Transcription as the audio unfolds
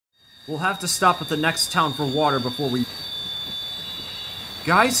We'll have to stop at the next town for water before we...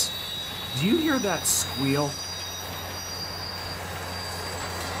 Guys, do you hear that squeal?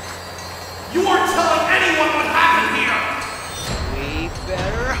 You aren't telling anyone what happened here! We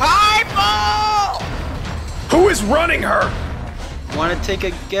better highball! Who is running her? Want to take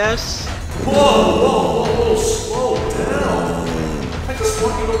a guess? Whoa, slow down. I just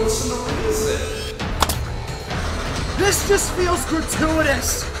want you to listen to reason. This just feels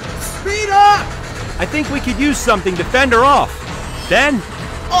gratuitous! Speed up! I think we could use something to fend her off. Ben?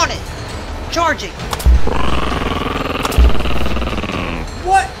 On it! Charging!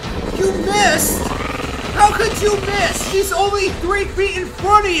 What? You missed? How could you miss? She's only 3 feet in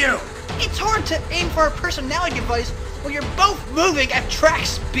front of you! It's hard to aim for a personality device when you're both moving at track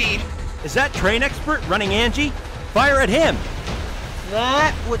speed. Is that train expert running Angie? Fire at him!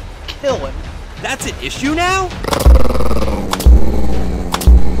 That would kill him. That's an issue now?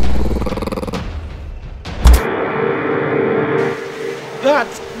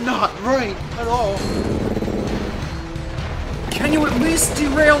 That's not right at all. Can you at least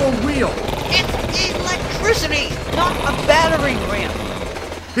derail a wheel? It's electricity, not a battering ram.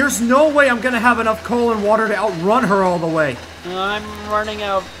 There's no way I'm gonna have enough coal and water to outrun her all the way. I'm running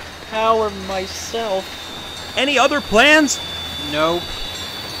out of power myself. Any other plans? Nope.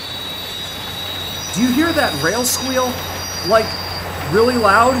 Do you hear that rail squeal? Like, really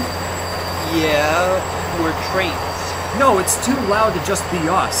loud? Yeah, we're Trainz. No, it's too loud to just be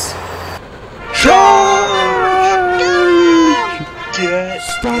us. Stop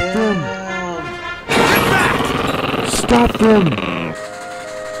them! Stop them!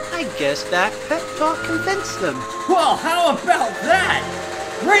 I guess that pep talk convinced them. Well, how about that?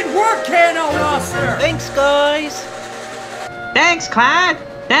 Great work, Cano Roster! Thanks, guys. Thanks, Clyde.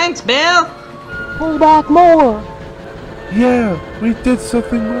 Thanks, Bill. Pull back more. Yeah, we did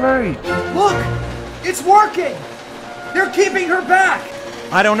something right. Look! It's working! They're keeping her back!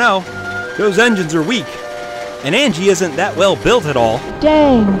 I don't know. Those engines are weak. And Angie isn't that well built at all.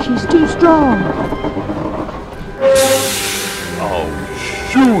 Dang, she's too strong. Oh,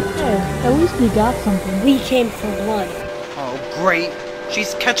 shoot! Hey, at least we got something. We came for blood. Oh, great.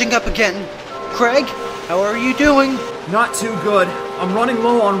 She's catching up again. Craig, how are you doing? Not too good. I'm running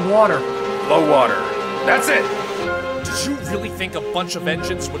low on water. Low water. That's it! Did you really think a bunch of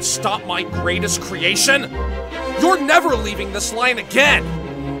engines would stop my greatest creation? You're never leaving this line again!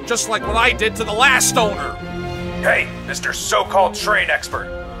 Just like what I did to the last owner! Hey, Mr. So-called train expert.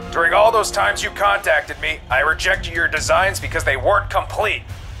 During all those times you contacted me, I rejected your designs because they weren't complete.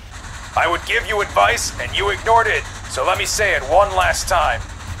 I would give you advice, and you ignored it, so let me say it one last time.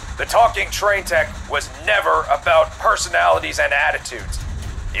 The talking train tech was never about personalities and attitudes.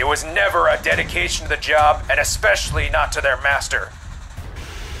 It was never a dedication to the job, and especially not to their master.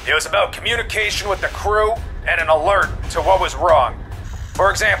 It was about communication with the crew and an alert to what was wrong. For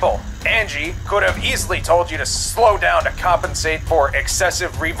example, Angie could have easily told you to slow down to compensate for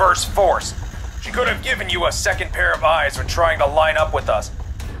excessive reverse force. She could have given you a second pair of eyes when trying to line up with us.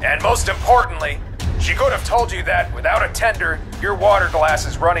 And most importantly, she could have told you that without a tender, your water glass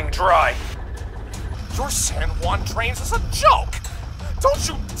is running dry. Your San Juan Trainz is a joke! Don't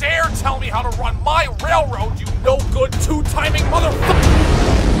you dare tell me how to run my railroad, you no-good two-timing motherfucker!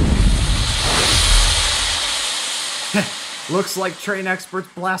 Looks like train experts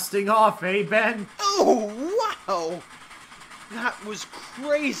blasting off, eh, Ben? Oh, wow. That was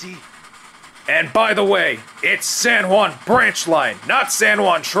crazy. And by the way, it's San Juan Branch Line, not San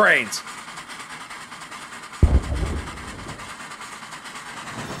Juan Trainz.